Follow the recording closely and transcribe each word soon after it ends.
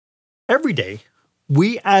Every day,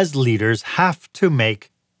 we as leaders have to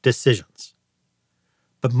make decisions.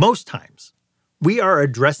 But most times, we are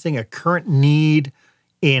addressing a current need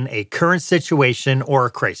in a current situation or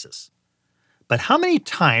a crisis. But how many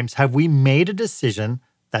times have we made a decision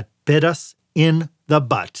that bit us in the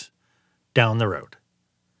butt down the road?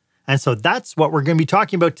 And so that's what we're going to be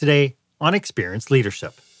talking about today on Experience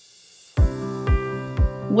Leadership.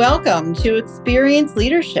 Welcome to Experience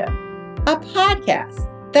Leadership, a podcast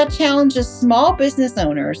that challenges small business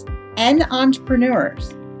owners and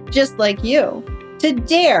entrepreneurs, just like you, to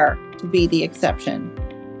dare to be the exception.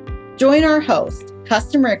 Join our host,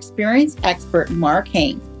 customer experience expert Mark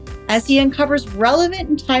Hain, as he uncovers relevant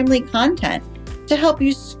and timely content to help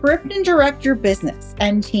you script and direct your business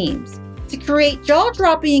and teams to create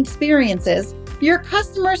jaw-dropping experiences your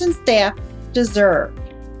customers and staff deserve.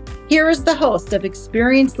 Here is the host of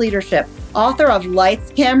Experience Leadership, author of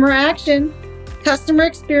Lights, Camera, Action, customer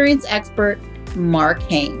experience expert, Mark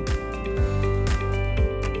Hain.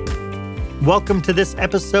 Welcome to this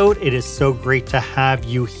episode. It is so great to have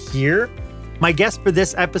you here. My guest for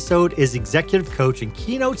this episode is executive coach and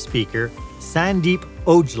keynote speaker, Sandeep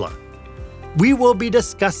Aujla. We will be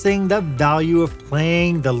discussing the value of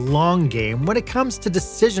playing the long game when it comes to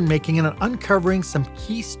decision making and uncovering some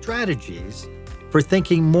key strategies for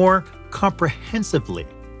thinking more comprehensively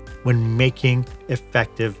when making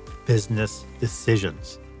effective business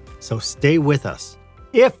decisions. So stay with us.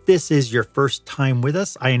 If this is your first time with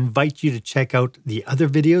us, I invite you to check out the other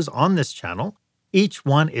videos on this channel. Each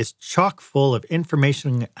one is chock full of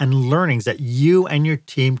information and learnings that you and your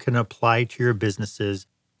team can apply to your businesses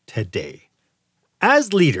today.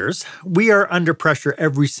 As leaders, we are under pressure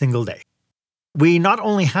every single day. We not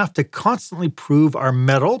only have to constantly prove our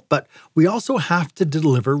mettle, but we also have to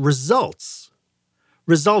deliver results.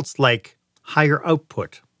 Results like higher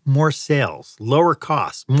output, more sales, lower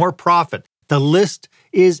costs, more profit. The list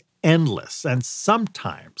is endless, and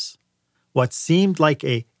sometimes what seemed like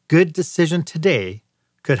a good decision today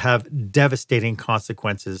could have devastating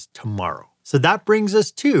consequences tomorrow. So that brings us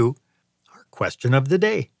to our question of the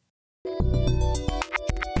day.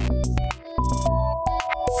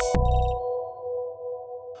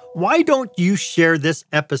 Why don't you share this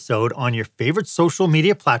episode on your favorite social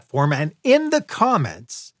media platform and in the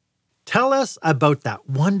comments, tell us about that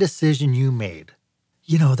one decision you made.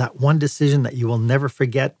 You know, that one decision that you will never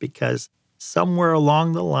forget because somewhere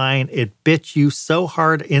along the line, it bit you so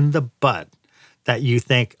hard in the butt that you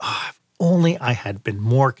think, if only I had been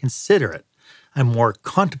more considerate and more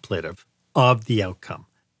contemplative of the outcome.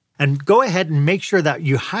 And go ahead and make sure that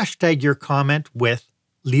you hashtag your comment with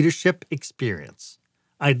leadership experience.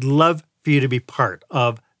 I'd love for you to be part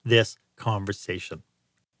of this conversation.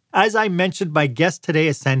 As I mentioned, my guest today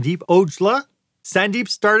is Sandeep Aujla. Sandeep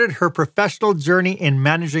started her professional journey in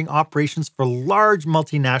managing operations for large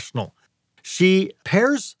multinational. She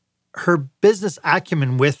pairs her business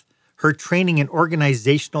acumen with her training in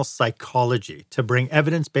organizational psychology to bring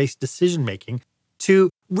evidence-based decision-making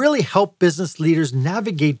to really help business leaders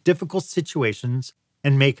navigate difficult situations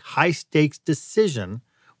and make high-stakes decisions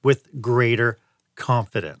with greater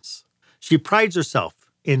confidence. She prides herself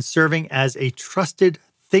in serving as a trusted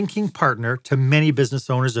thinking partner to many business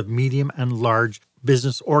owners of medium and large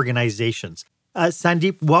business organizations.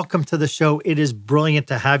 Sandeep, welcome to the show. It is brilliant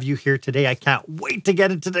to have you here today. I can't wait to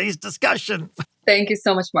get into today's discussion. Thank you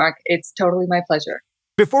so much, Mark. It's totally my pleasure.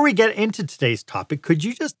 Before we get into today's topic, could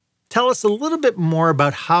you just tell us a little bit more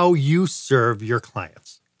about how you serve your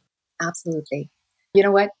clients? Absolutely. You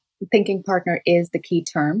know what? Thinking partner is the key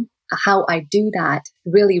term. How I do that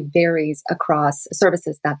really varies across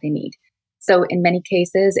services that they need. So in many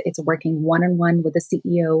cases, it's working one-on-one with the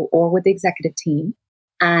CEO or with the executive team.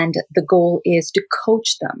 And the goal is to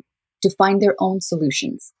coach them to find their own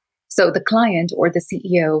solutions. So the client or the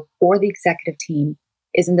CEO or the executive team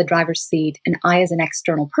is in the driver's seat. And I, as an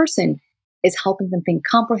external person, is helping them think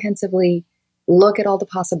comprehensively, look at all the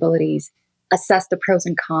possibilities, assess the pros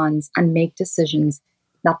and cons, and make decisions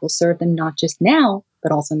that will serve them not just now,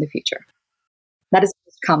 but also in the future. That is the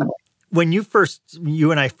most common way. When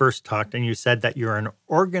you and I first talked, and you said that you're an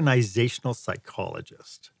organizational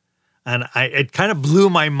psychologist, and it kind of blew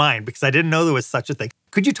my mind because I didn't know there was such a thing.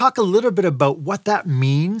 Could you talk a little bit about what that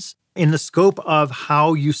means in the scope of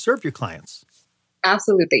how you serve your clients?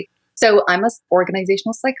 Absolutely. So I'm an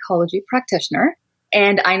organizational psychology practitioner,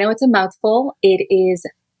 and I know it's a mouthful. It is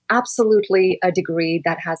absolutely a degree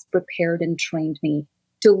that has prepared and trained me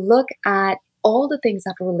to look at all the things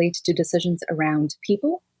that relate to decisions around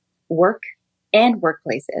people, work, and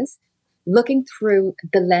workplaces, looking through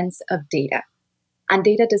the lens of data. And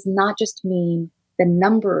data does not just mean the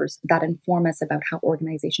numbers that inform us about how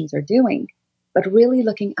organizations are doing, but really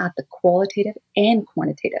looking at the qualitative and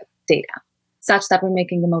quantitative data, such that we're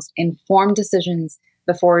making the most informed decisions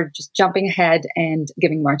before just jumping ahead and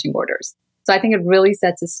giving marching orders. So I think it really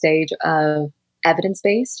sets a stage of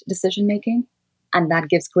evidence-based decision making, and that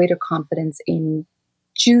gives greater confidence in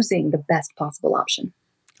choosing the best possible option.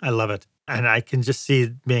 I love it. And I can just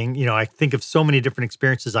see being, I think of so many different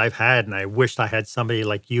experiences I've had, and I wished I had somebody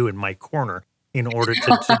like you in my corner in order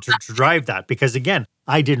to drive that. Because again,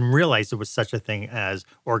 I didn't realize there was such a thing as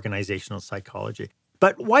organizational psychology.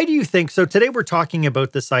 But why do you think, so today we're talking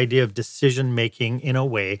about this idea of decision making in a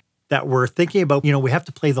way that we're thinking about, we have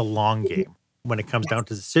to play the long game when it comes down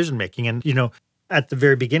to decision making. And, at the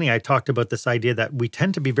very beginning, I talked about this idea that we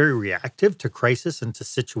tend to be very reactive to crisis and to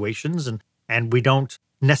situations, and we don't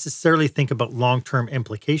necessarily think about long-term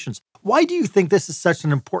implications. Why do you think this is such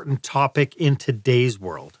an important topic in today's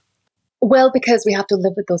world? Well, because we have to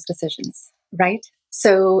live with those decisions, right?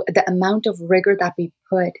 So the amount of rigor that we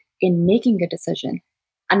put in making a decision,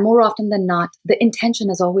 and more often than not, the intention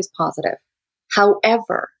is always positive.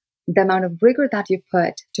 However, the amount of rigor that you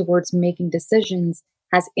put towards making decisions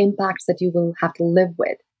has impacts that you will have to live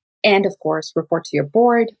with. And of course, report to your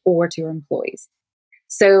board or to your employees.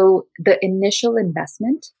 So the initial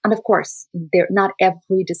investment, and of course, not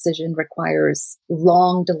every decision requires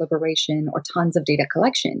long deliberation or tons of data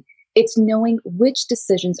collection. It's knowing which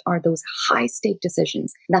decisions are those high stake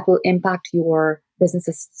decisions that will impact your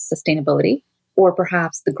business's sustainability or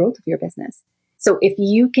perhaps the growth of your business. So if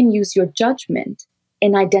you can use your judgment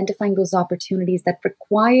in identifying those opportunities that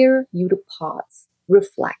require you to pause,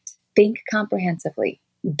 reflect, think comprehensively,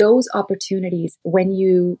 those opportunities, when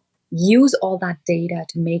you use all that data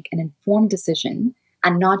to make an informed decision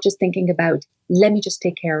and not just thinking about, let me just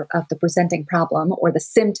take care of the presenting problem or the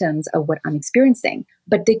symptoms of what I'm experiencing,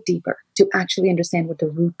 but dig deeper to actually understand what the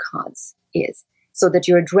root cause is so that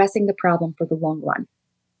you're addressing the problem for the long run.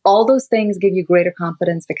 All those things give you greater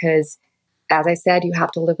confidence because, as I said, you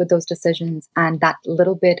have to live with those decisions, and that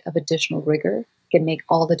little bit of additional rigor can make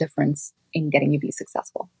all the difference in getting you to be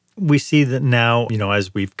successful. We see that now,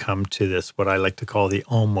 as we've come to this, what I like to call the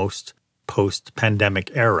almost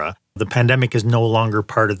post-pandemic era, the pandemic is no longer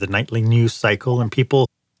part of the nightly news cycle, and people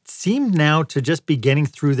seem now to just be getting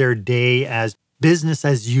through their day as business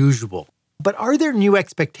as usual. But are there new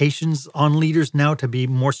expectations on leaders now to be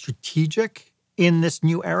more strategic in this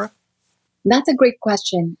new era? That's a great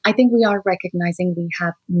question. I think we are recognizing we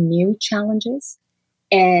have new challenges.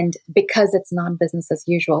 And because it's not business as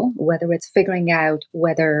usual, whether it's figuring out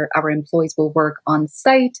whether our employees will work on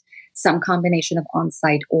site, some combination of on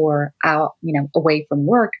site or out, away from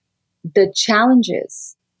work, the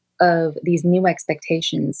challenges of these new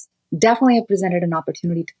expectations definitely have presented an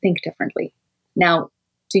opportunity to think differently. Now,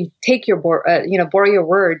 to take your borrow your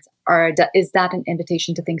words, is that an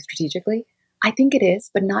invitation to think strategically? I think it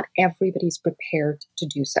is, but not everybody's prepared to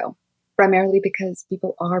do so. Primarily because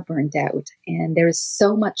people are burned out and there is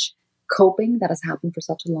so much coping that has happened for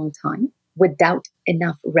such a long time without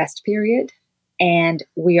enough rest period. And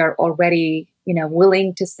we are already,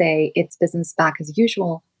 willing to say it's business back as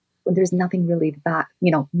usual when there's nothing really back,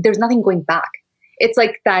 there's nothing going back. It's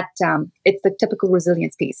like that, it's the typical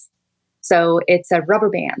resilience piece. So it's a rubber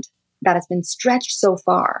band that has been stretched so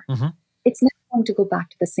far. Mm-hmm. It's not going to go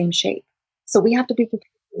back to the same shape. So we have to be prepared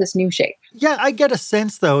for this new shape. Yeah, I get a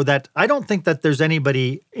sense, though, that I don't think that there's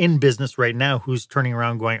anybody in business right now who's turning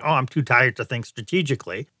around going, oh, I'm too tired to think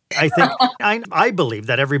strategically. I think, I believe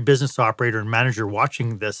that every business operator and manager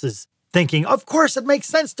watching this is thinking, of course, it makes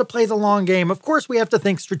sense to play the long game. Of course, we have to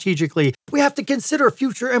think strategically. We have to consider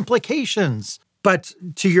future implications. But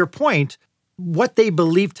to your point, what they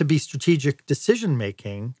believe to be strategic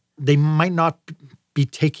decision-making, they might not be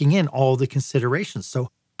taking in all the considerations. So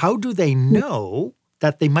how do they know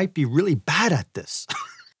that they might be really bad at this?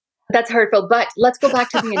 That's hurtful, but let's go back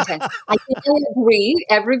to the intent. I totally agree.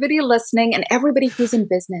 Everybody listening and everybody who's in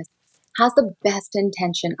business has the best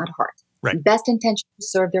intention at heart. Right. Best intention to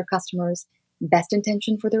serve their customers, best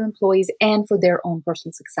intention for their employees and for their own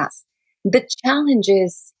personal success. The challenge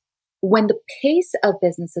is when the pace of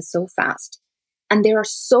business is so fast and there are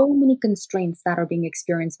so many constraints that are being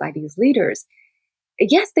experienced by these leaders.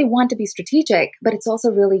 Yes, they want to be strategic, but it's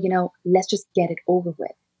also really, let's just get it over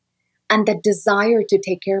with. And that desire to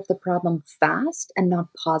take care of the problem fast and not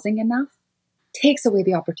pausing enough takes away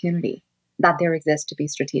the opportunity that there exists to be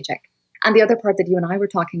strategic. And the other part that you and I were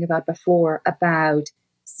talking about before, about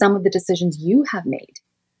some of the decisions you have made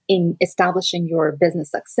in establishing your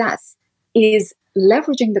business success, is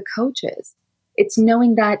leveraging the coaches. It's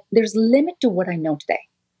knowing that there's limit to what I know today.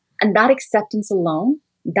 And that acceptance alone,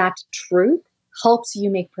 that truth, helps you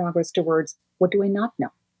make progress towards what do I not know?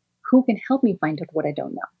 Who can help me find out what I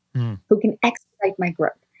don't know? Who can expedite my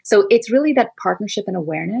growth? So it's really that partnership and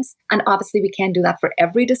awareness. And obviously, we can't do that for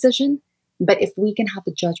every decision. But if we can have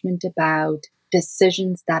the judgment about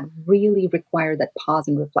decisions that really require that pause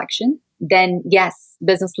and reflection, then yes,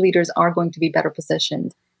 business leaders are going to be better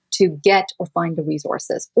positioned to get or find the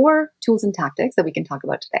resources or tools and tactics that we can talk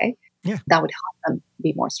about today. Yeah. That would help them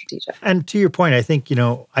be more strategic. And to your point, I think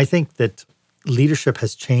that leadership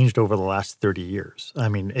has changed over the last 30 years. I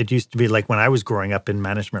mean, it used to be like when I was growing up in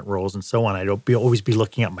management roles and so on, I'd always be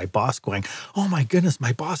looking at my boss going, oh my goodness,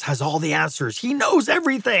 my boss has all the answers. He knows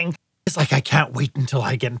everything. It's like, I can't wait until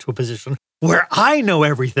I get into a position where I know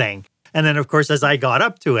everything. And then, of course, as I got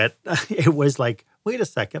up to it, it was like, wait a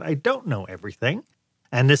second, I don't know everything.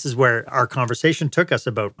 And this is where our conversation took us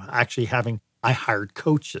about actually I hired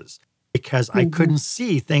coaches because I couldn't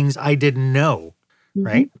see things I didn't know.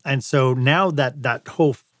 Right. And so now that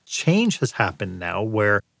whole change has happened now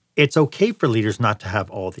where it's okay for leaders not to have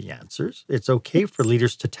all the answers. It's okay for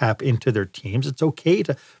leaders to tap into their teams. It's okay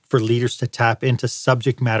for leaders to tap into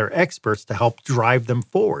subject matter experts to help drive them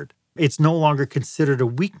forward. It's no longer considered a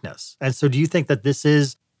weakness. And so do you think that this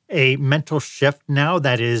is a mental shift now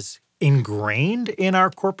that is ingrained in our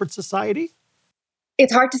corporate society?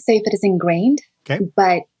 It's hard to say if it is ingrained,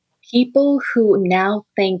 but people who now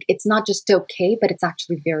think it's not just okay, but it's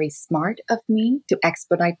actually very smart of me to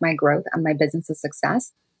expedite my growth and my business's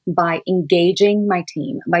success by engaging my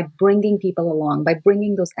team, by bringing people along, by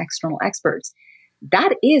bringing those external experts,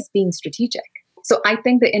 that is being strategic. So I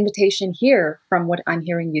think the invitation here from what I'm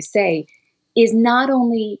hearing you say is not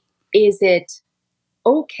only is it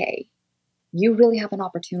okay, you really have an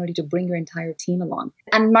opportunity to bring your entire team along.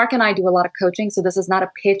 And Mark and I do a lot of coaching, so this is not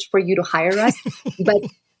a pitch for you to hire us, but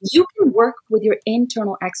you can work with your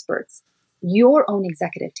internal experts, your own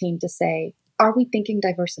executive team to say, are we thinking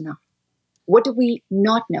diverse enough? What do we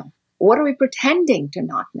not know? What are we pretending to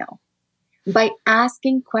not know? By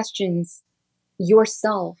asking questions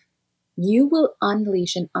yourself, you will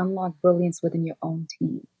unleash and unlock brilliance within your own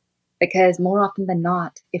team. Because more often than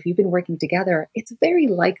not, if you've been working together, it's very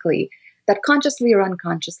likely that consciously or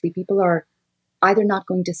unconsciously, people are either not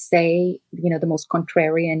going to say, the most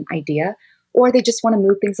contrarian idea, or they just want to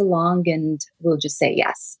move things along and will just say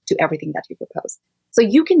yes to everything that you propose. So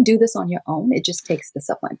you can do this on your own. It just takes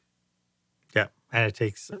discipline. Yeah.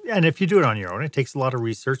 And if you do it on your own, it takes a lot of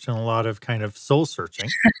research and a lot of kind of soul searching.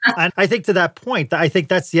 And I think to that point, I think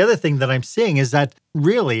that's the other thing that I'm seeing is that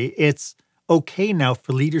really it's okay now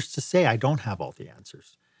for leaders to say, I don't have all the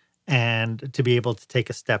answers. And to be able to take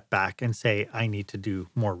a step back and say, I need to do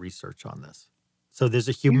more research on this. So there's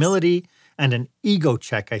a humility and an ego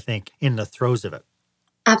check, I think, in the throes of it.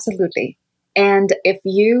 Absolutely. And if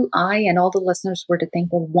you, I, and all the listeners were to think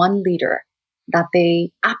of one leader that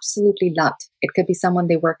they absolutely loved, it could be someone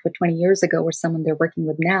they worked with 20 years ago or someone they're working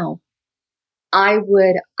with now, I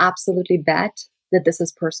would absolutely bet that this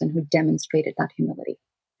is a person who demonstrated that humility.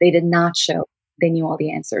 They did not show they knew all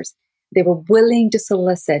the answers. They were willing to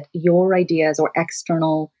solicit your ideas or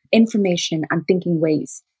external information and thinking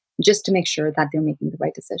ways just to make sure that they're making the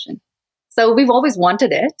right decision. So we've always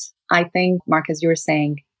wanted it. I think, Mark, as you were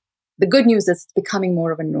saying, the good news is it's becoming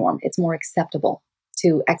more of a norm. It's more acceptable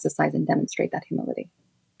to exercise and demonstrate that humility.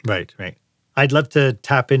 Right. I'd love to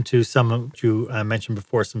tap into some of you mentioned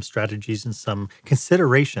before, some strategies and some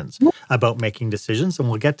considerations about making decisions, and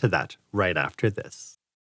we'll get to that right after this.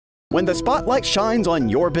 When the spotlight shines on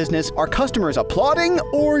your business, are customers applauding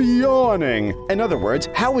or yawning? In other words,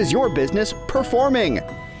 how is your business performing?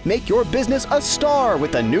 Make your business a star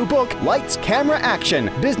with the new book, Lights, Camera, Action,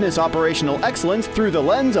 Business Operational Excellence Through the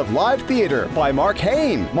Lens of Live Theater by Mark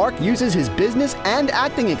Hain. Mark uses his business and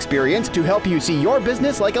acting experience to help you see your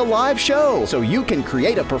business like a live show so you can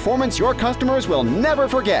create a performance your customers will never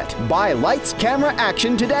forget. Buy Lights, Camera,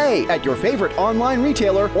 Action today at your favorite online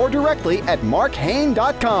retailer or directly at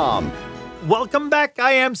markhain.com. Welcome back.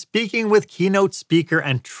 I am speaking with keynote speaker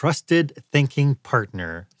and trusted thinking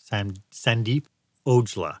partner, Sandeep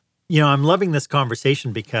Aujla. I'm loving this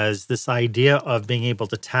conversation because this idea of being able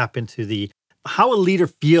to tap into how a leader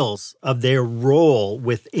feels of their role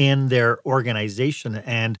within their organization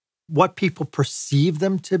and what people perceive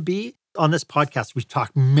them to be. On this podcast, we've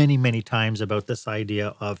talked many, many times about this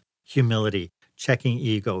idea of humility, checking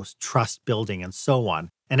egos, trust building, and so on.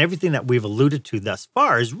 And everything that we've alluded to thus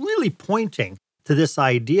far is really pointing to this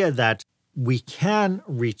idea that we can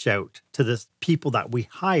reach out to the people that we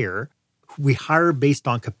hire. We hire based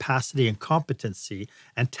on capacity and competency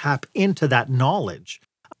and tap into that knowledge.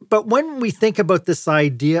 But when we think about this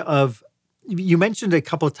idea of, you mentioned it a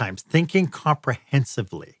couple of times, thinking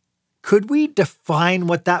comprehensively, Could we define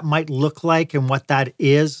what that might look like and what that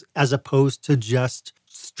is as opposed to just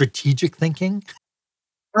strategic thinking?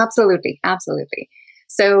 Absolutely. Absolutely.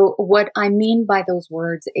 So, what I mean by those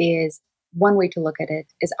words is one way to look at it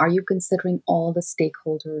is, are you considering all the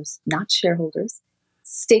stakeholders, not shareholders,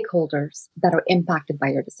 stakeholders that are impacted by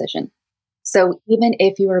your decision? So, even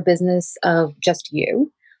if you're a business of just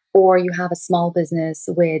you, or you have a small business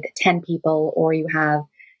with 10 people, or you have,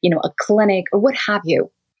 a clinic or what have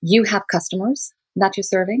you have customers that you're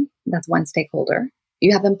serving. That's one stakeholder.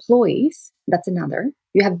 You have employees. That's another.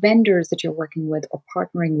 You have vendors that you're working with or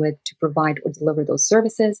partnering with to provide or deliver those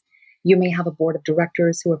services. You may have a board of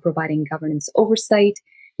directors who are providing governance oversight.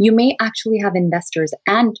 You may actually have investors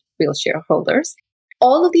and real shareholders.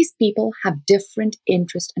 All of these people have different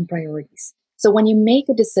interests and priorities. So when you make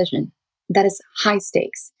a decision that is high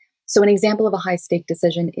stakes, so an example of a high stake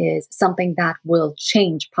decision is something that will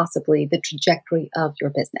change possibly the trajectory of your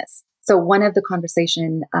business. So one of the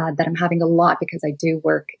conversation that I'm having a lot, because I do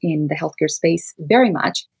work in the healthcare space very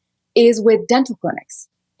much, is with dental clinics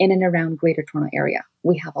in and around Greater Toronto area.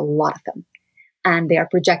 We have a lot of them, and they are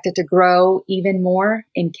projected to grow even more.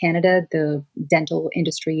 In Canada, the dental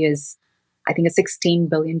industry is, I think, a $16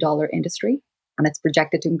 billion industry, and it's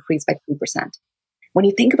projected to increase by 3%. When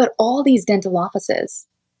you think about all these dental offices,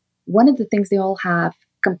 one of the things they all have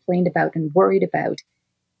complained about and worried about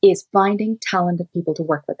is finding talented people to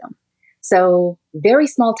work with them. So very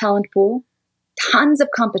small talent pool, tons of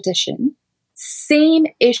competition, same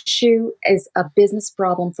issue as a business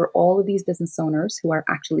problem for all of these business owners who are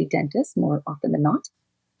actually dentists more often than not.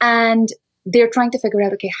 And they're trying to figure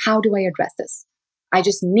out, okay, how do I address this? I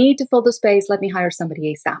just need to fill the space. Let me hire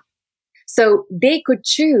somebody ASAP. So they could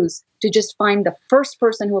choose to just find the first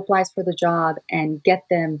person who applies for the job and get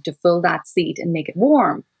them to fill that seat and make it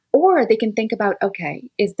warm. Or they can think about, okay,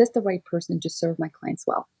 is this the right person to serve my clients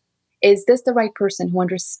well? Is this the right person who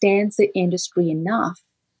understands the industry enough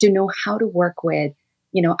to know how to work with,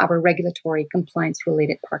 our regulatory compliance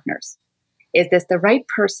related partners? Is this the right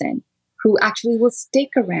person who actually will stick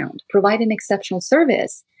around, provide an exceptional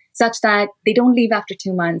service such that they don't leave after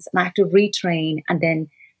 2 months and I have to retrain and then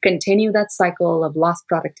continue that cycle of lost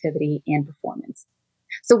productivity and performance?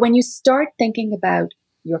 So when you start thinking about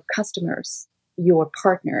your customers, your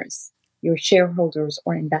partners, your shareholders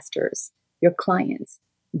or investors, your clients,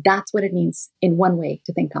 that's what it means in one way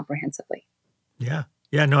to think comprehensively. Yeah.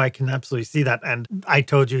 Yeah, no, I can absolutely see that. And I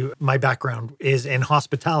told you my background is in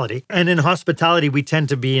hospitality. And in hospitality, we tend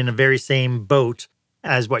to be in a very same boat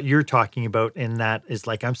as what you're talking about, in that is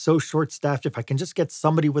like, I'm so short-staffed. If I can just get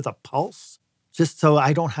somebody with a pulse, just so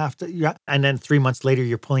I don't have to. Yeah. And then 3 months later,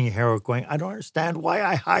 you're pulling your hair out going, I don't understand why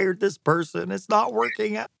I hired this person. It's not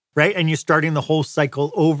working out. Right. And you're starting the whole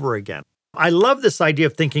cycle over again. I love this idea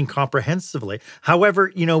of thinking comprehensively.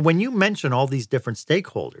 However, when you mention all these different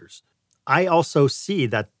stakeholders, I also see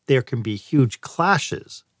that there can be huge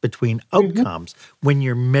clashes between outcomes when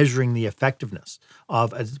you're measuring the effectiveness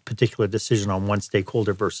of a particular decision on one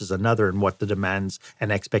stakeholder versus another, and what the demands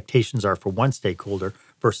and expectations are for one stakeholder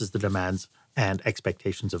versus the demands and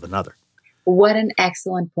expectations of another. What an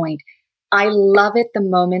excellent point. I love it the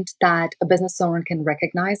moment that a business owner can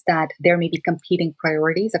recognize that there may be competing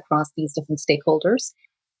priorities across these different stakeholders.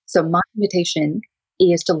 So my invitation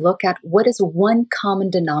is to look at what is one common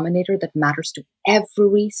denominator that matters to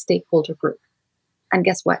every stakeholder group. And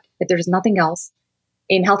guess what? If there's nothing else,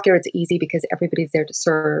 in healthcare, it's easy because everybody's there to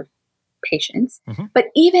serve patients. But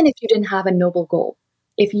even if you didn't have a noble goal,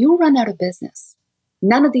 if you run out of business,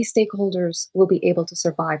 none of these stakeholders will be able to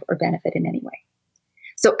survive or benefit in any way.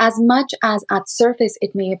 So as much as at surface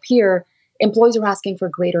it may appear employees are asking for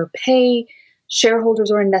greater pay,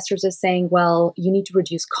 shareholders or investors are saying, well, you need to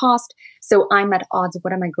reduce cost, so I'm at odds.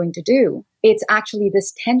 What am I going to do? It's actually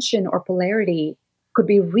this tension or polarity could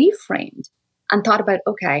be reframed and thought about,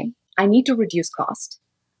 okay, I need to reduce cost,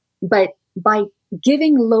 but by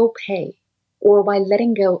giving low pay or by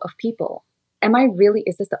letting go of people,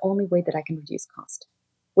 is this the only way that I can reduce cost?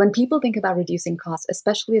 When people think about reducing costs,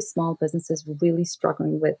 especially as small businesses really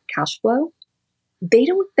struggling with cash flow, they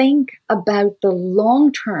don't think about the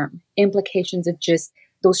long-term implications of just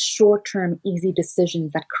those short-term easy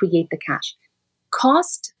decisions that create the cash.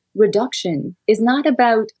 Cost reduction is not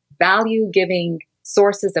about value-giving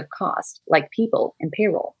sources of cost like people and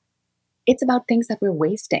payroll. It's about things that we're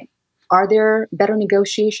wasting. Are there better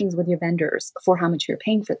negotiations with your vendors for how much you're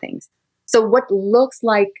paying for things? So what looks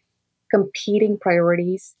like competing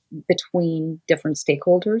priorities between different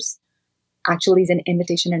stakeholders actually is an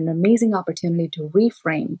invitation and an amazing opportunity to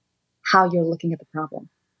reframe how you're looking at the problem,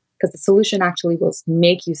 because the solution actually will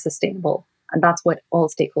make you sustainable. And that's what all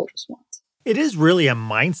stakeholders want. It is really a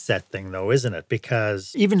mindset thing, though, isn't it?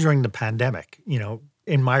 Because even during the pandemic,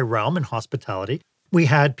 in my realm in hospitality, we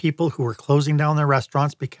had people who were closing down their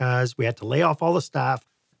restaurants because we had to lay off all the staff.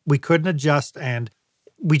 We couldn't adjust and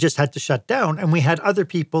we just had to shut down. And we had other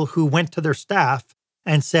people who went to their staff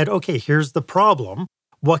and said, okay, here's the problem.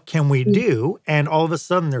 What can we do? And all of a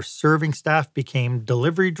sudden, their serving staff became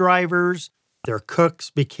delivery drivers. Their cooks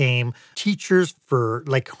became teachers for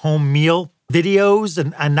like home meal videos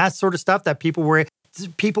and that sort of stuff that people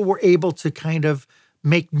were able to kind of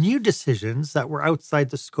make new decisions that were outside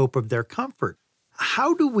the scope of their comfort.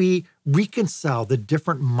 How do we reconcile the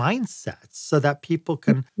different mindsets so that people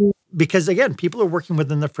can, because again, people are working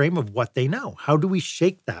within the frame of what they know. How do we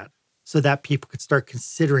shake that so that people could start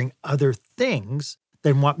considering other things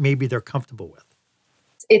than what maybe they're comfortable with?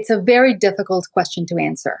 It's a very difficult question to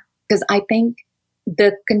answer because I think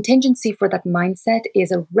the contingency for that mindset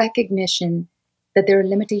is a recognition that there are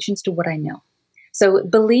limitations to what I know. So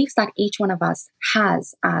beliefs that each one of us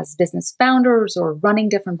has as business founders or running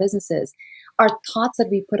different businesses are thoughts that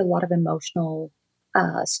we put a lot of emotional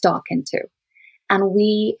stock into. And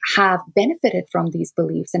we have benefited from these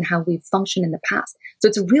beliefs and how we've functioned in the past. So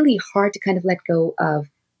it's really hard to kind of let go of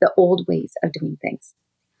the old ways of doing things.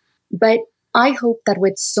 But I hope that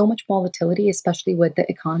with so much volatility, especially with the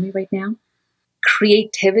economy right now,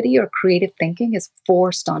 creativity or creative thinking is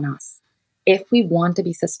forced on us. If we want to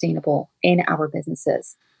be sustainable in our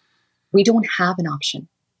businesses, we don't have an option.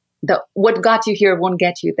 What got you here won't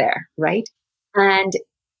get you there, right? And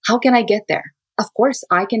how can I get there? Of course,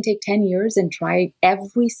 I can take 10 years and try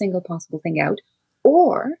every single possible thing out,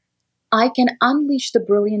 or I can unleash the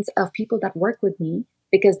brilliance of people that work with me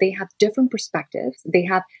because they have different perspectives. They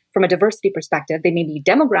have, from a diversity perspective, they may be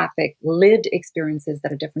demographic, lived experiences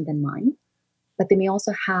that are different than mine, but they may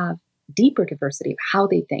also have deeper diversity of how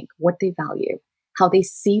they think, what they value, how they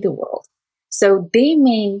see the world. So they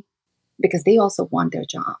may, because they also want their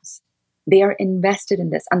jobs, they are invested in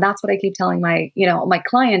this. And that's what I keep telling my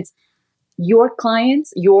clients, my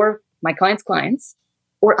clients' clients,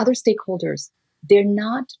 or other stakeholders, they're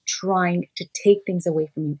not trying to take things away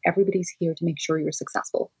from you. Everybody's here to make sure you're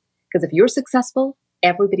successful. Because if you're successful,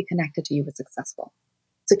 everybody connected to you is successful.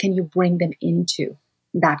 So can you bring them into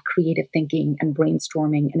that creative thinking and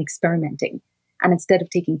brainstorming and experimenting? And instead of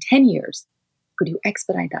taking 10 years, could you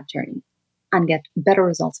expedite that journey and get better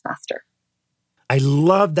results faster? I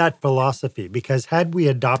love that philosophy because had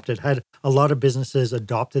a lot of businesses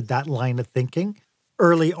adopted that line of thinking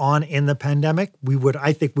early on in the pandemic,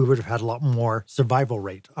 I think we would have had a lot more survival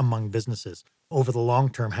rate among businesses over the long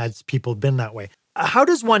term had people been that way. How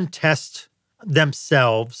does one test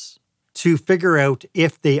themselves to figure out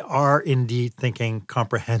if they are indeed thinking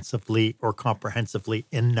comprehensively or comprehensively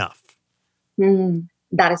enough?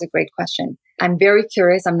 That is a great question. I'm very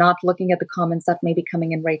curious. I'm not looking at the comments that may be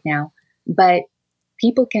coming in right now, but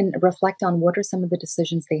people can reflect on what are some of the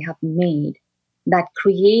decisions they have made that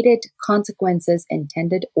created consequences,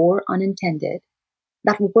 intended or unintended,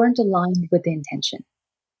 that weren't aligned with the intention.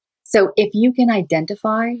 So if you can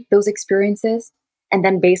identify those experiences, and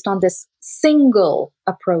then based on this single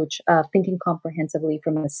approach of thinking comprehensively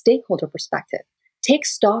from a stakeholder perspective, take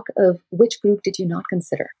stock of which group did you not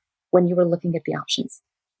consider when you were looking at the options?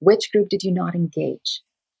 Which group did you not engage?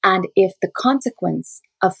 And if the consequence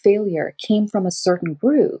of failure came from a certain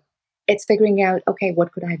group, it's figuring out, okay,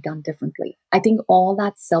 what could I have done differently? I think all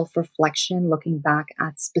that self-reflection, looking back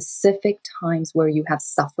at specific times where you have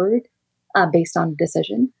suffered based on a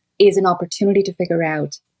decision, is an opportunity to figure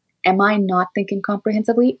out, am I not thinking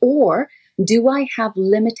comprehensively? Or do I have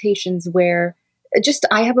limitations where just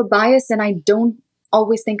I have a bias and I don't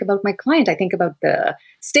always think about my client? I think about the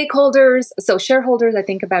stakeholders, so shareholders, I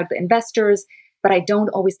think about the investors, but I don't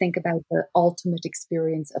always think about the ultimate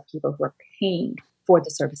experience of people who are paying for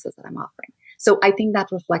the services that I'm offering. So I think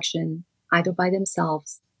that reflection, either by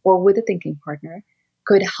themselves or with a thinking partner,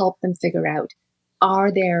 could help them figure out,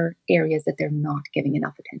 are there areas that they're not giving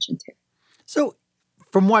enough attention to? So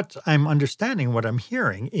from what I'm understanding, what I'm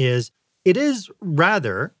hearing is it is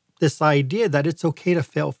rather this idea that it's okay to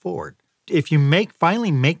fail forward. If you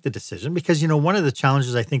finally make the decision, because, one of the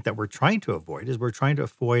challenges I think that we're trying to avoid is we're trying to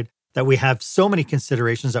avoid that we have so many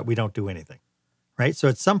considerations that we don't do anything, right? So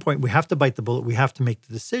at some point we have to bite the bullet, we have to make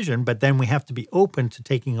the decision, but then we have to be open to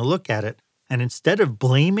taking a look at it. And instead of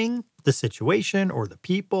blaming the situation or the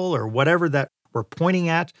people or whatever that we're pointing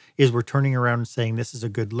at, is we're turning around and saying this is a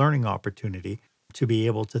good learning opportunity to be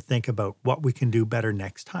able to think about what we can do better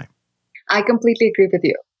next time. I completely agree with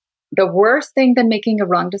you. The worst thing than making a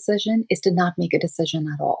wrong decision is to not make a decision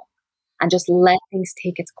at all and just let things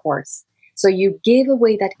take its course. So you give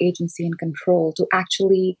away that agency and control to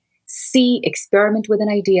actually see, experiment with an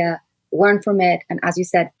idea, learn from it, and as you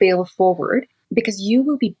said, fail forward, because you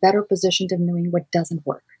will be better positioned in knowing what doesn't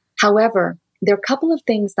work. However, there are a couple of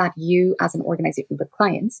things that you as an organization with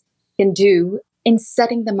clients can do in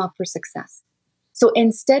setting them up for success. So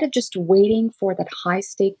instead of just waiting for that high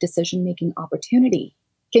stake decision making opportunity,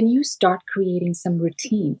 can you start creating some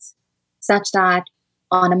routines such that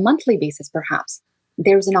on a monthly basis, perhaps,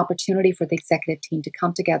 there's an opportunity for the executive team to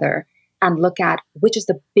come together and look at which is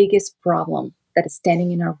the biggest problem that is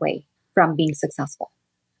standing in our way from being successful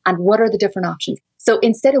and what are the different options. So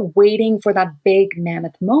instead of waiting for that big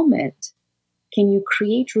mammoth moment, can you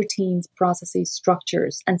create routines, processes,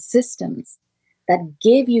 structures, and systems that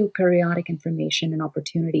give you periodic information and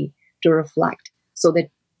opportunity to reflect so that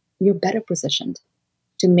you're better positioned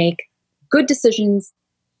to make good decisions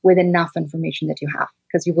with enough information that you have,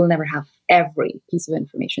 because you will never have every piece of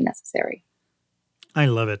information necessary. I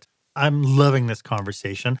love it. I'm loving this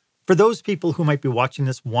conversation. For those people who might be watching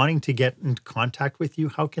this wanting to get in contact with you,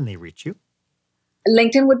 how can they reach you?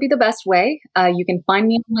 LinkedIn would be the best way. You can find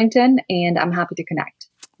me on LinkedIn and I'm happy to connect.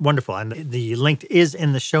 Wonderful. And the link is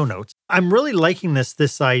in the show notes. I'm really liking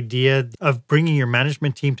this idea of bringing your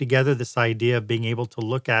management team together, this idea of being able to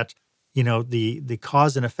look at, the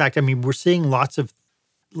cause and effect. I mean, we're seeing lots of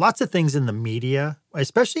things in the media,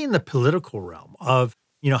 especially in the political realm of,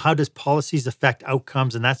 how does policies affect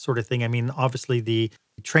outcomes and that sort of thing. I mean, obviously the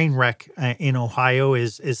train wreck in Ohio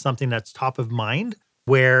is something that's top of mind,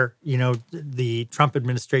 where, the Trump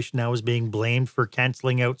administration now is being blamed for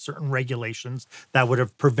canceling out certain regulations that would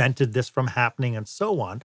have prevented this from happening and so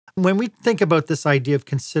on. When we think about this idea of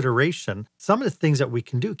consideration, some of the things that we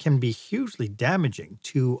can do can be hugely damaging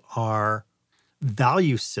to our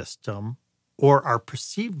value system or our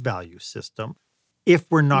perceived value system if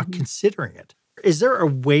we're not considering it. Is there a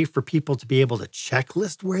way for people to be able to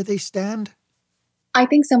checklist where they stand? I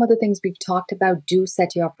think some of the things we've talked about do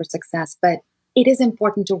set you up for success, but it is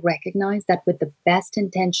important to recognize that with the best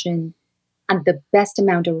intention and the best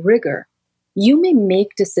amount of rigor, you may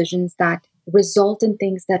make decisions that result in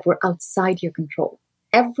things that were outside your control.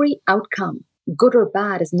 Every outcome, good or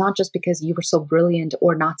bad, is not just because you were so brilliant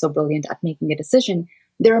or not so brilliant at making a decision.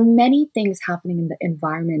 There are many things happening in the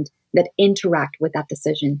environment that interact with that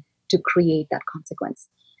decision to create that consequence.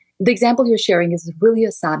 The example you're sharing is really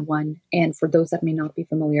a sad one. And for those that may not be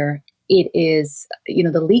familiar, it is,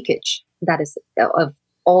 the leakage that is of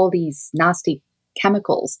all these nasty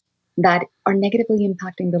chemicals that are negatively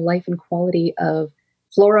impacting the life and quality of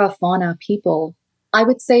flora, fauna, people. I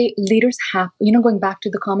would say leaders have, going back to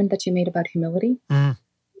the comment that you made about humility,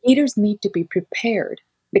 leaders need to be prepared,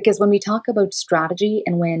 because when we talk about strategy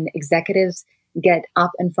and when executives get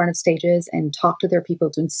up in front of stages and talk to their people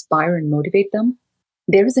to inspire and motivate them,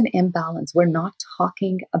 there is an imbalance. We're not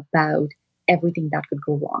talking about everything that could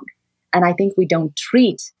go wrong. And I think we don't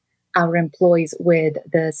treat our employees with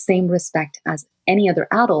the same respect as any other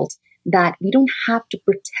adult, that we don't have to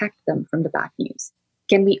protect them from the bad news.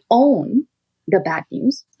 Can we own the bad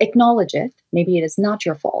news, acknowledge it, maybe it is not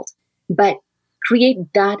your fault, but create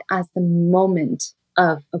that as the moment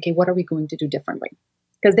of, okay, what are we going to do differently?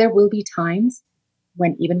 Because there will be times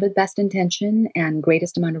when, even with best intention and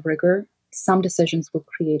greatest amount of rigor, some decisions will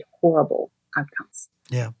create horrible outcomes.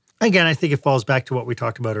 Yeah. Again, I think it falls back to what we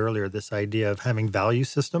talked about earlier, this idea of having value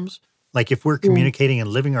systems. Like if we're communicating and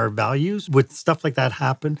living our values, would stuff like that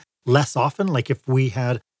happen less often? Like if we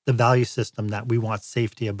had the value system that we want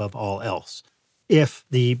safety above all else, if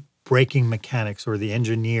the braking mechanics or the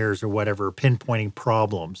engineers or whatever pinpointing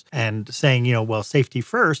problems and saying, well, safety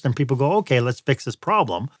first, and people go, okay, let's fix this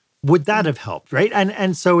problem, would that have helped, right?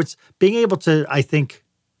 And so it's being able to, I think,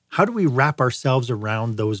 how do we wrap ourselves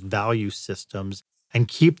around those value systems and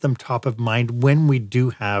keep them top of mind when we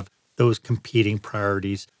do have those competing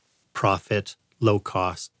priorities, profit, low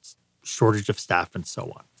costs, shortage of staff, and so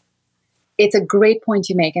on? It's a great point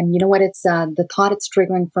you make. And you know what? It's the thought it's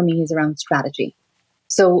triggering for me is around strategy.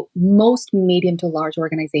 So most medium to large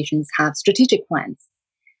organizations have strategic plans.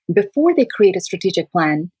 Before they create a strategic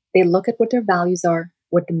plan, they look at what their values are,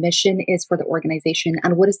 what the mission is for the organization,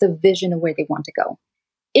 and what is the vision of where they want to go.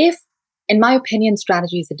 If, in my opinion,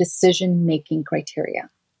 strategy is a decision-making criteria,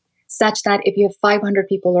 such that if you have 500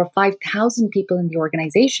 people or 5,000 people in the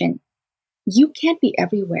organization, you can't be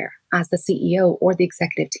everywhere as the CEO or the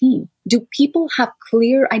executive team. Do people have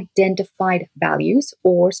clear identified values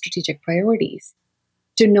or strategic priorities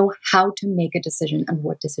to know how to make a decision and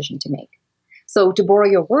what decision to make? So to borrow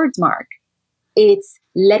your words, Mark, it's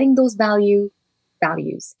letting those values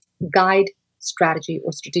guide strategy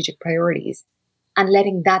or strategic priorities, and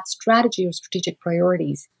letting that strategy or strategic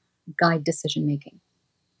priorities guide decision making.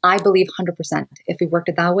 I believe 100%. If we worked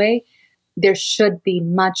it that way, there should be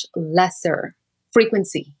much lesser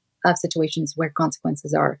frequency of situations where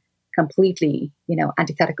consequences are completely,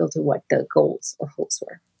 antithetical to what the goals or hopes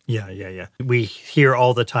were. Yeah. We hear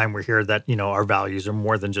all the time, we hear that, our values are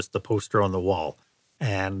more than just the poster on the wall.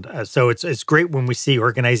 And so it's great when we see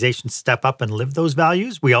organizations step up and live those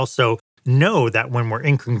values. We also know that when we're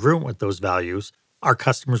incongruent with those values, our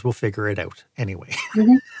customers will figure it out anyway.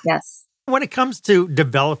 Mm-hmm. Yes. When it comes to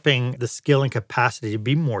developing the skill and capacity to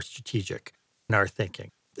be more strategic in our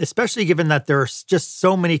thinking, especially given that there are just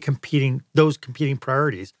so many competing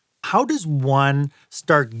priorities, how does one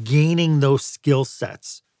start gaining those skill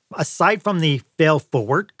sets? Aside from the fail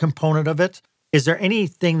forward component of it, is there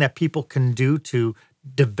anything that people can do to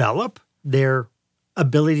develop their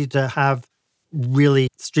ability to have really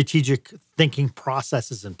strategic thinking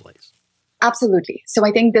processes in place? Absolutely. So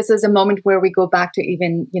I think this is a moment where we go back to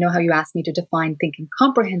even, how you asked me to define thinking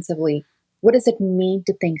comprehensively. What does it mean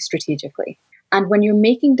to think strategically? And when you're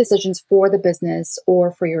making decisions for the business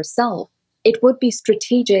or for yourself, it would be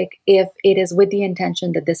strategic if it is with the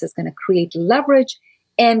intention that this is going to create leverage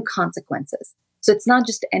and consequences. So it's not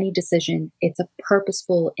just any decision, it's a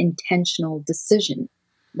purposeful, intentional decision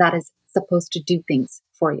that is supposed to do things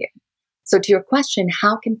for you. So to your question,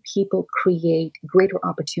 how can people create greater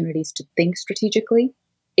opportunities to think strategically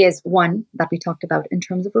is one that we talked about in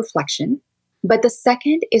terms of reflection. But the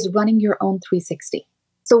second is running your own 360.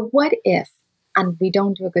 So what if, and we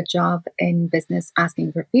don't do a good job in business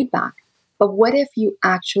asking for feedback, but what if you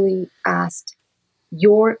actually asked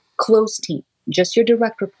your close team, just your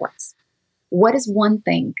direct reports, what is one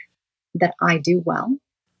thing that I do well?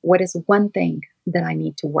 What is one thing that I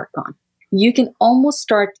need to work on? You can almost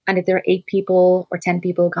start, and if there are 8 people or 10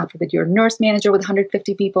 people, God forbid, you're a nurse manager with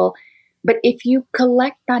 150 people. But if you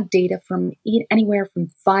collect that data from anywhere from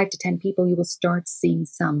 5 to 10 people, you will start seeing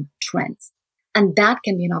some trends. And that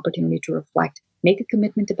can be an opportunity to reflect, make a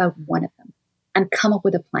commitment about one of them, and come up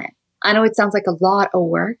with a plan. I know it sounds like a lot of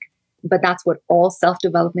work, but that's what all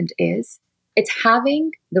self-development is. It's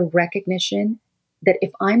having the recognition that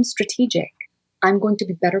if I'm strategic, I'm going to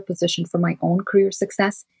be better positioned for my own career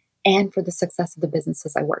success and for the success of the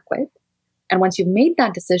businesses I work with. And once you've made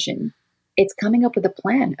that decision, it's coming up with a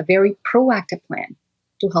plan, a very proactive plan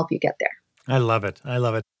to help you get there. I love it.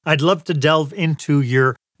 I'd love to delve into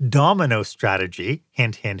your domino strategy,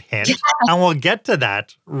 hint, hint, hint, and we'll get to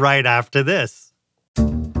that right after this.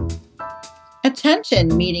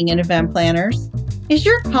 Attention, meeting and event planners. Is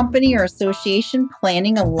your company or association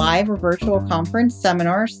planning a live or virtual conference,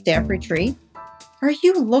 seminar, staff retreat? Are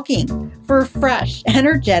you looking for a fresh,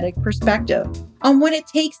 energetic perspective on what it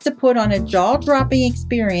takes to put on a jaw-dropping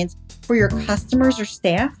experience for your customers or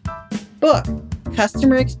staff? Book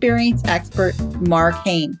customer experience expert Mark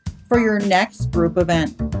Hain for your next group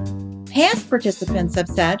event. Past participants have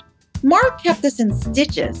said, Mark kept us in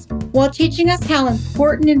stitches while teaching us how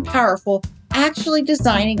important and powerful actually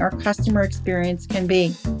designing our customer experience can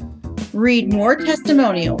be. Read more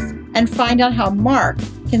testimonials and find out how Mark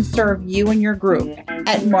can serve you and your group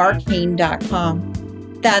at markhain.com.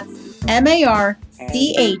 That's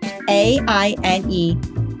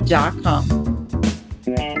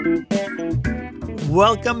markhaine.com.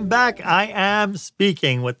 Welcome back. I am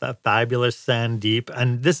speaking with the fabulous Sandeep,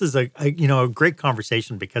 and this is a great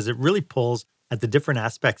conversation because it really pulls at the different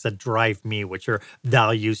aspects that drive me, which are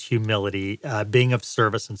values, humility, being of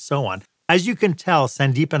service, and so on. As you can tell,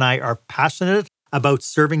 Sandeep and I are passionate about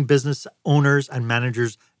serving business owners and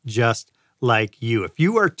managers just like you. If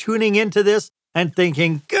you are tuning into this and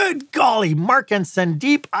thinking, good golly, Mark and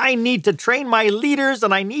Sandeep, I need to train my leaders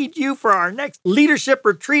and I need you for our next leadership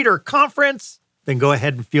retreat or conference, then go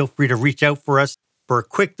ahead and feel free to reach out for us for a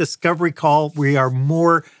quick discovery call. We are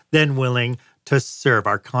more than willing to serve.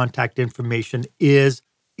 Our contact information is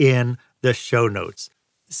in the show notes.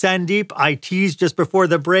 Sandeep, I teased just before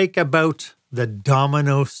the break about the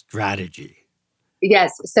domino strategy.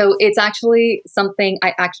 Yes. So it's actually something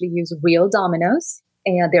I actually use real dominoes,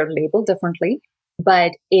 and they're labeled differently,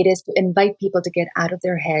 but it is to invite people to get out of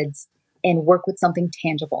their heads and work with something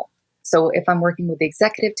tangible. So if I'm working with the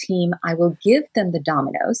executive team, I will give them the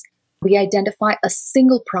dominoes. We identify a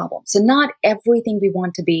single problem. So not everything we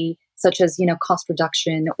want to be, such as, cost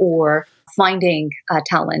reduction or finding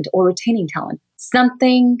talent or retaining talent.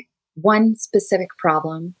 One specific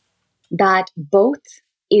problem that both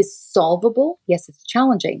is solvable. Yes, it's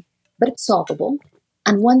challenging, but it's solvable.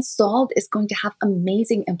 And once solved, is going to have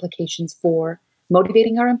amazing implications for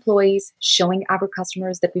motivating our employees, showing our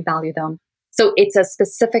customers that we value them. So it's a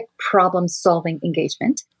specific problem-solving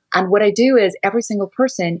engagement. And what I do is every single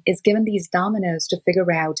person is given these dominoes to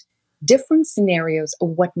figure out different scenarios of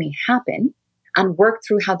what may happen and work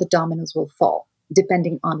through how the dominoes will fall,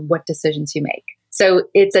 depending on what decisions you make. So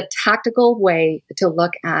it's a tactical way to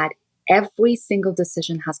look at every single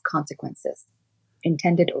decision has consequences,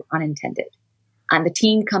 intended or unintended. And the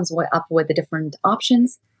team comes up with the different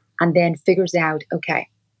options and then figures out, okay,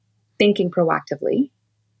 thinking proactively,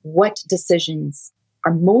 what decisions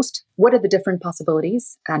are what are the different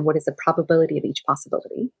possibilities and what is the probability of each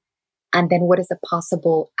possibility? And then what is the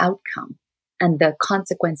possible outcome and the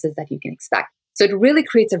consequences that you can expect? So it really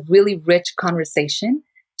creates a really rich conversation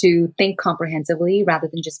to think comprehensively rather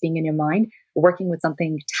than just being in your mind, working with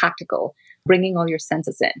something tactical, bringing all your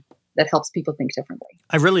senses in that helps people think differently.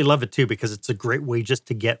 I really love it too, because it's a great way just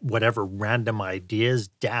to get whatever random ideas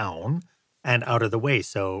down and out of the way.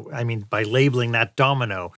 So, I mean, by labeling that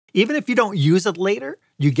domino, even if you don't use it later,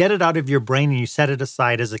 you get it out of your brain and you set it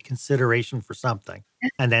aside as a consideration for something.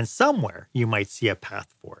 And then somewhere you might see a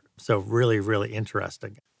path for it. So really, really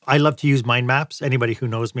interesting. I love to use mind maps. Anybody who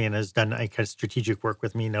knows me and has done any kind of strategic work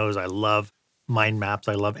with me knows I love mind maps.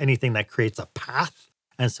 I love anything that creates a path.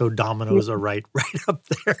 And so dominoes are right up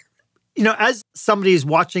there. You know, as somebody's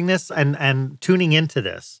watching this and tuning into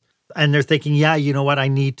this, and they're thinking, yeah, you know what, I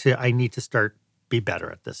need to start be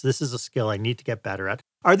better at this. This is a skill I need to get better at.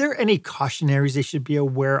 Are there any cautionaries they should be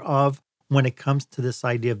aware of when it comes to this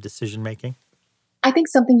idea of decision making? I think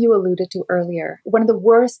something you alluded to earlier, one of the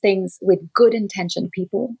worst things with good intentioned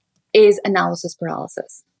people is analysis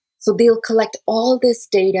paralysis. So they'll collect all this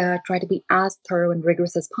data, try to be as thorough and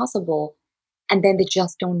rigorous as possible, and then they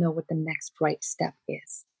just don't know what the next right step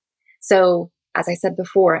is. So as I said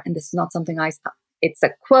before, and this is not something it's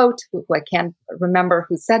a quote, I can't remember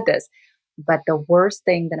who said this, but the worst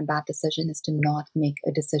thing than a bad decision is to not make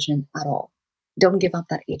a decision at all. Don't give up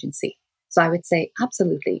that agency. So I would say,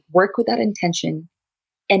 absolutely, work with that intention,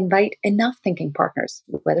 invite enough thinking partners,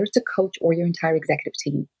 whether it's a coach or your entire executive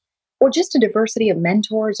team, or just a diversity of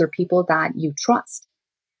mentors or people that you trust,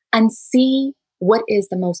 and see what is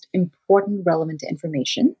the most important, relevant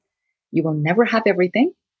information. You will never have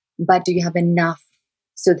everything, but do you have enough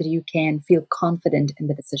so that you can feel confident in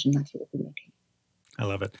the decision that you will be making? I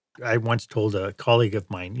love it. I once told a colleague of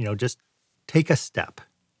mine, just take a step,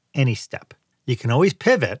 any step. You can always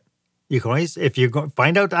pivot. You can always, if you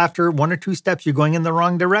find out after one or two steps you're going in the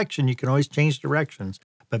wrong direction, you can always change directions,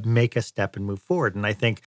 but make a step and move forward. And I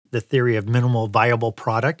think the theory of minimal viable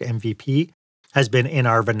product, MVP, has been in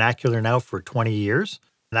our vernacular now for 20 years.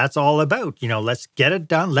 That's all about, let's get it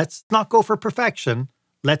done. Let's not go for perfection.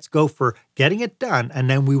 Let's go for getting it done, and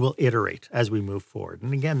then we will iterate as we move forward.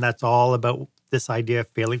 And again, that's all about this idea of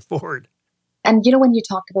failing forward. And when you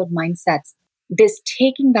talked about mindsets, this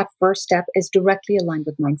taking that first step is directly aligned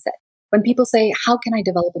with mindset. When people say, how can I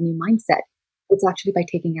develop a new mindset? It's actually by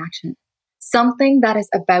taking action. Something that is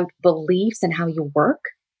about beliefs and how you work,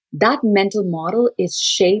 that mental model is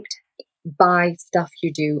shaped by stuff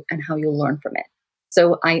you do and how you learn from it.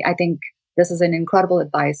 So I think this is an incredible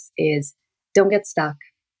advice is don't get stuck.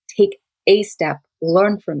 Take a step,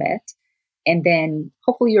 learn from it, and then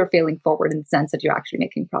hopefully you're failing forward in the sense that you're actually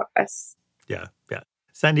making progress. Yeah.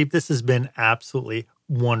 Sandeep, this has been absolutely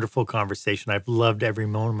wonderful conversation. I've loved every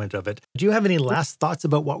moment of it. Do you have any last thoughts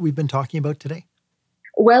about what we've been talking about today?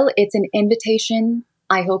 Well, it's an invitation.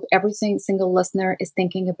 I hope every single listener is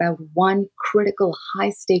thinking about one critical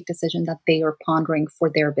high-stake decision that they are pondering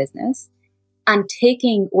for their business and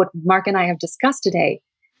taking what Mark and I have discussed today.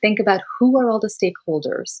 Think about who are all the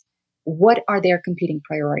stakeholders, what are their competing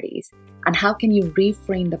priorities, and how can you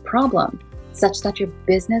reframe the problem such that your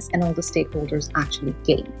business and all the stakeholders actually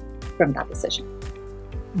gain from that decision.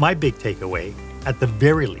 My big takeaway, at the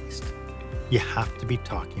very least, you have to be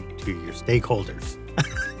talking to your stakeholders.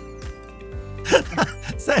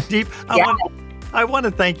 Sandeep, I want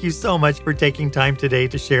to thank you so much for taking time today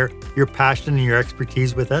to share your passion and your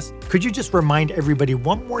expertise with us. Could you just remind everybody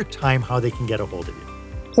one more time how they can get a hold of you?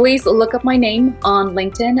 Please look up my name on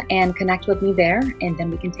LinkedIn and connect with me there, and then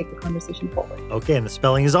we can take the conversation forward. Okay, and the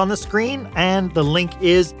spelling is on the screen, and the link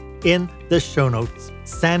is in the show notes.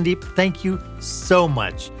 Sandeep, thank you so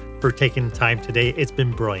much for taking the time today. It's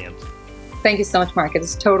been brilliant. Thank you so much, Mark. It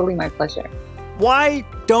is totally my pleasure. Why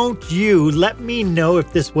don't you let me know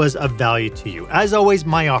if this was of value to you? As always,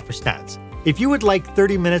 my offer stands. If you would like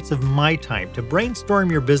 30 minutes of my time to brainstorm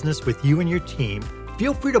your business with you and your team,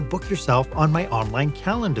 feel free to book yourself on my online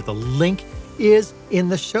calendar. The link is in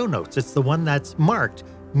the show notes. It's the one that's marked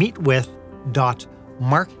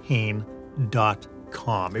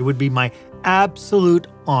meetwith.markhane.com. It would be my absolute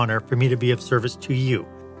honor for me to be of service to you.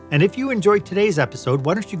 And if you enjoyed today's episode,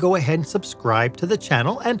 why don't you go ahead and subscribe to the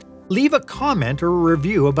channel and leave a comment or a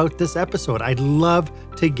review about this episode. I'd love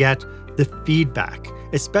to get the feedback,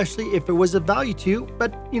 especially if it was of value to you.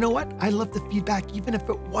 But you know what? I love the feedback even if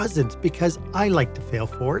it wasn't, because I like to fail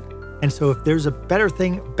forward. And so if there's a better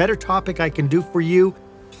thing, better topic I can do for you,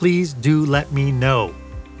 please do let me know.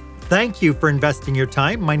 Thank you for investing your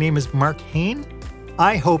time. My name is Mark Hain.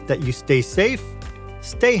 I hope that you stay safe,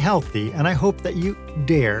 stay healthy, and I hope that you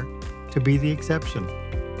dare to be the exception.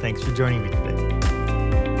 Thanks for joining me today.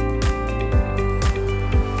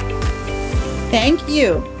 Thank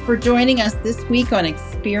you for joining us this week on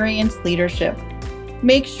Experience Leadership.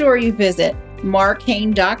 Make sure you visit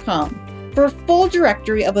markhain.com for a full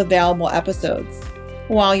directory of available episodes.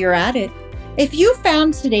 While you're at it, if you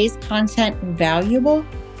found today's content valuable,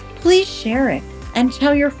 please share it and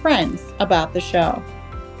tell your friends about the show.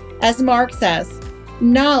 As Mark says,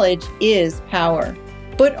 knowledge is power,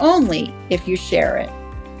 but only if you share it.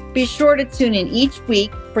 Be sure to tune in each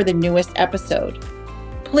week for the newest episode.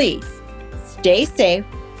 Please stay safe,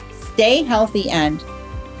 stay healthy, and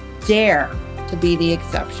dare to be the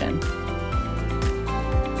exception.